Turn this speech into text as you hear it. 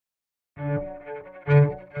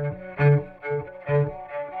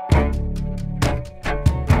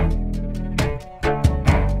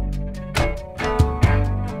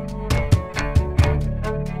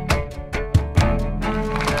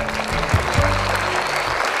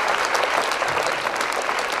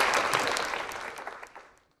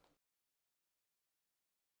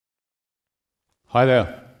Hi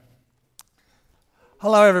there.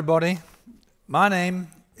 Hello everybody, my name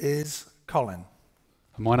is Colin.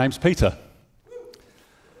 And my name's Peter.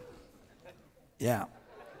 Yeah,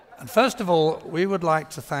 and first of all, we would like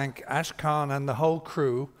to thank Ash Khan and the whole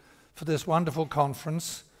crew for this wonderful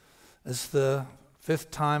conference. It's the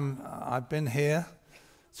 5th time I've been here.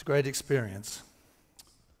 It's a great experience.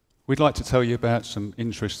 We'd like to tell you about some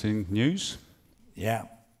interesting news. Yeah.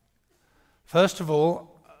 First of all,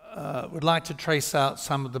 we'd like to trace out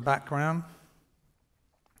some of the background.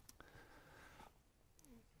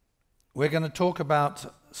 We're going to talk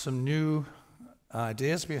about some new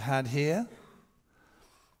ideas we've had here.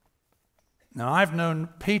 Now, I've known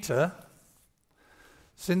Peter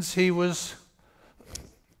since he was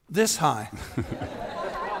this high.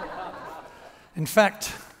 In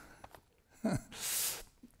fact,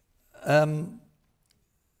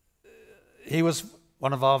 he was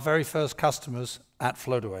one of our very first customers at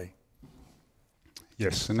Floataway.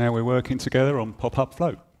 Yes, and now we're working together on Pop-Up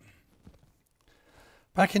Float.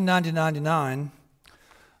 Back in 1999,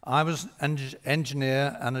 I was an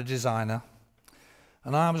engineer and a designer,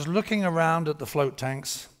 and I was looking around at the float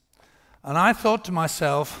tanks, and I thought to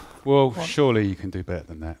myself, well, surely you can do better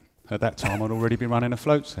than that. At that time, I'd already been running a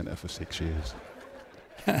float centre for 6 years.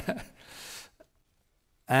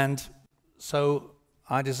 And so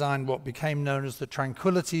I designed what became known as the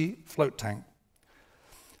Tranquility float tank.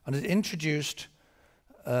 And it introduced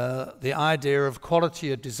the idea of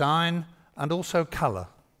quality of design and also colour.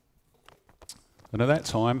 And at that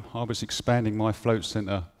time, I was expanding my float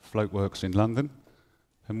centre, Floatworks in London,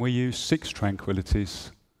 and we used 6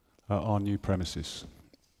 Tranquilities at our new premises.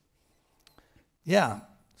 Yeah,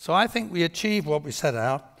 so I think we achieved what we set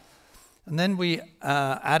out, and then we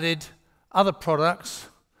added other products,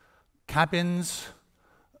 cabins,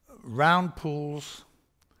 round pools,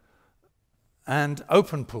 and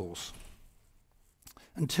open pools,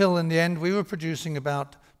 until in the end we were producing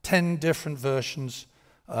about 10 different versions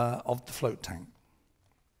of the float tank.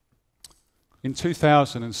 In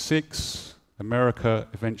 2006, America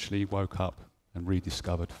eventually woke up and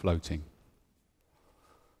rediscovered floating.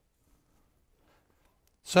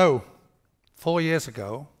 So, 4 years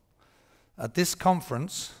ago, at this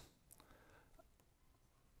conference,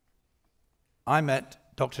 I met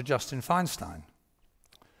Dr. Justin Feinstein.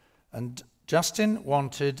 And Justin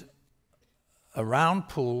wanted a round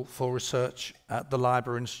pool for research at the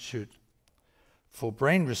Leiber Institute for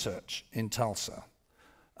Brain Research in Tulsa.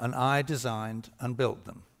 And I designed and built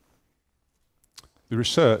them. The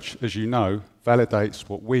research, as you know, validates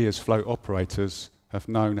what we as float operators have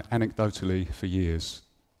known anecdotally for years.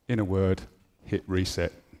 In a word, hit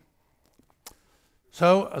reset.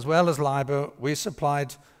 So, as well as Leiber, we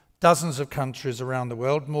supplied dozens of countries around the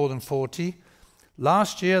world, more than 40.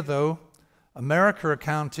 Last year, though, America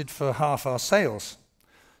accounted for half our sales.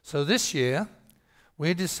 So this year,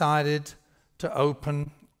 we decided to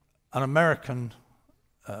open an American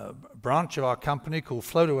branch of our company called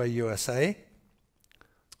Floataway USA.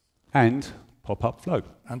 And Pop-Up Float.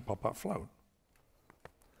 And Pop-Up Float.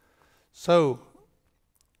 So,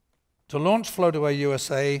 to launch Floataway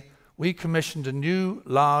USA, we commissioned a new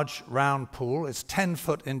large round pool. It's 10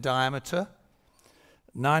 foot in diameter,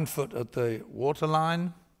 9 foot at the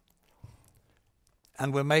waterline,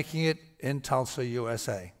 and we're making it in Tulsa,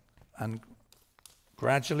 USA. And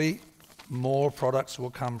gradually, more products will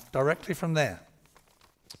come directly from there.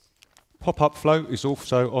 Pop-Up Float is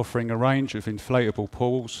also offering a range of inflatable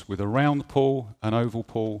pools with a round pool, an oval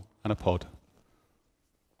pool, and a pod.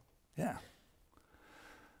 Yeah.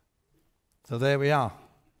 So there we are.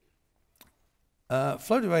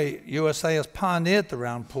 Floataway USA has pioneered the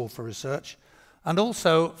round pool for research and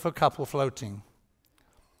also for couple floating.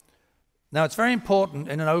 Now, it's very important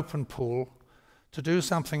in an open pool to do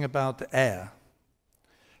something about the air.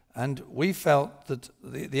 And we felt that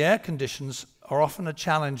the air conditions are often a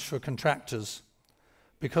challenge for contractors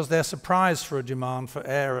because they're surprised for a demand for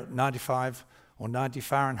air at 95 or 90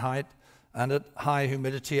 Fahrenheit and at high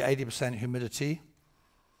humidity, 80% humidity.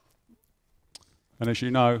 And as you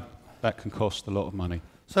know, that can cost a lot of money.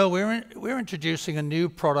 So we're introducing a new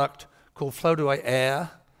product called Floataway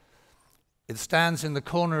Air. It stands in the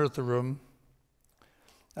corner of the room,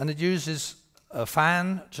 and it uses a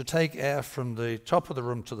fan to take air from the top of the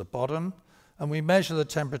room to the bottom, and we measure the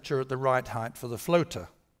temperature at the right height for the floater.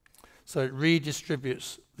 So it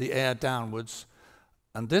redistributes the air downwards,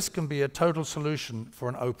 and this can be a total solution for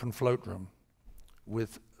an open float room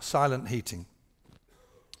with silent heating.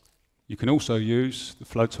 You can also use the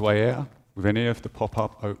Floataway Air with any of the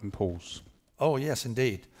pop-up open pools. Oh, yes,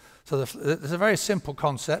 indeed. So it's a very simple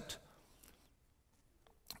concept,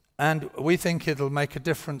 and we think it'll make a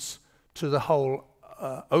difference to the whole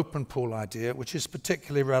open pool idea, which is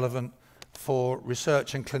particularly relevant for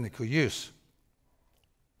research and clinical use.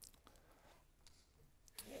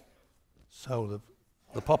 So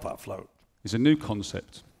the pop-up float is a new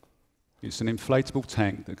concept. It's an inflatable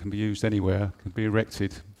tank that can be used anywhere, can be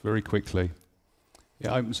erected very quickly. It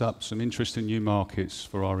opens up some interesting new markets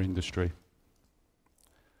for our industry.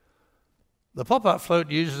 The pop-up float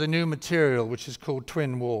uses a new material which is called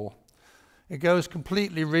twin wall. It goes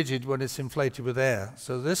completely rigid when it's inflated with air.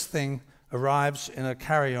 So this thing arrives in a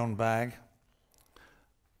carry-on bag,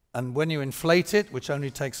 and when you inflate it, which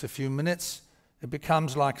only takes a few minutes, it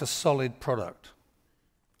becomes like a solid product.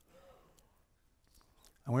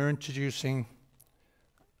 And we're introducing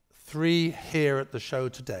 3 here at the show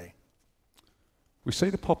today. We see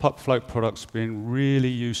the pop-up float products being really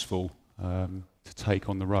useful to take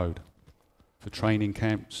on the road for training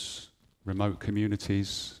camps, remote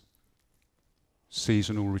communities,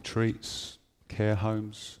 seasonal retreats, care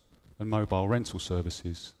homes, and mobile rental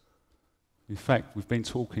services. In fact, we've been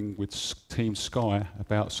talking with Team Sky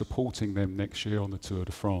about supporting them next year on the Tour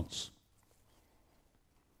de France.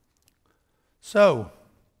 So,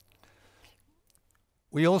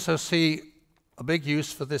 we also see a big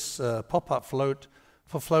use for this pop-up float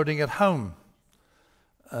for floating at home,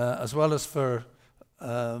 as well as for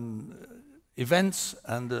events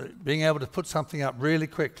and being able to put something up really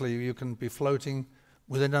quickly. You can be floating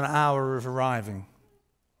within an hour of arriving.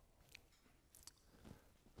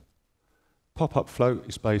 Pop-up float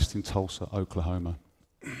is based in Tulsa, Oklahoma.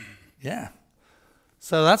 Yeah.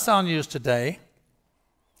 So that's our news today.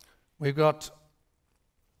 We've got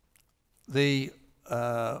the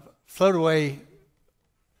Floataway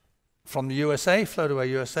from the USA, Floataway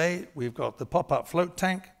USA. We've got the pop-up float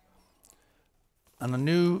tank and a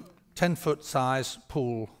new 10-foot size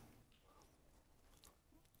pool.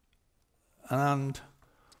 And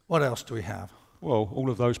what else do we have? Well, all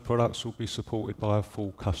of those products will be supported by a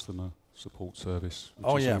full customer support service,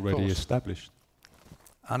 which is already established.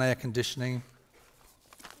 And air conditioning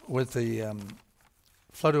with the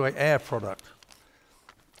Floataway Air product.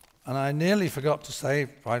 And I nearly forgot to say,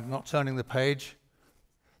 by not turning the page,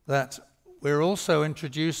 that we're also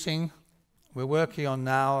introducing, we're working on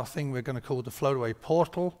now a thing we're going to call the Floataway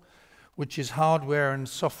Portal, which is hardware and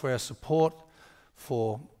software support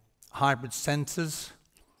for hybrid centers,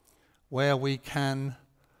 where we can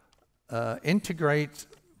integrate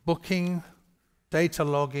booking, data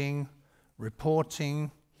logging,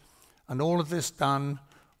 reporting, and all of this done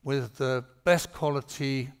with the best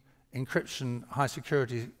quality encryption, high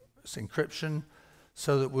security encryption,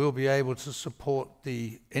 so that we'll be able to support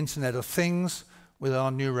the Internet of Things with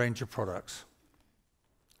our new range of products.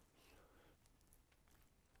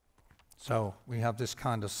 So we have this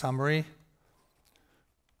kind of summary.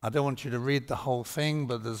 I don't want you to read the whole thing,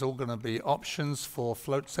 but there's all going to be options for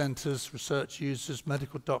float centers, research users,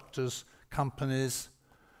 medical doctors, companies,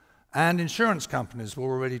 and insurance companies. We're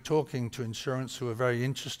already talking to insurance who are very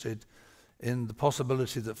interested in the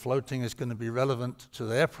possibility that floating is going to be relevant to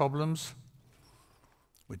their problems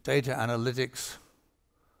with data analytics.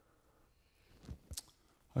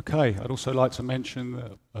 Okay, I'd also like to mention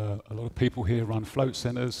that a lot of people here run float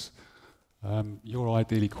centers. You're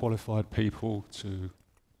ideally qualified people to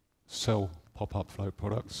sell pop-up float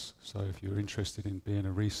products. So if you're interested in being a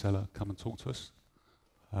reseller, come and talk to us.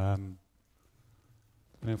 And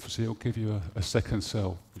obviously it'll give you a second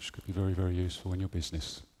sell, which could be very, very useful in your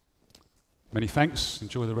business. Many thanks.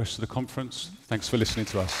 Enjoy the rest of the conference. Thanks for listening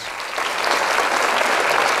to us.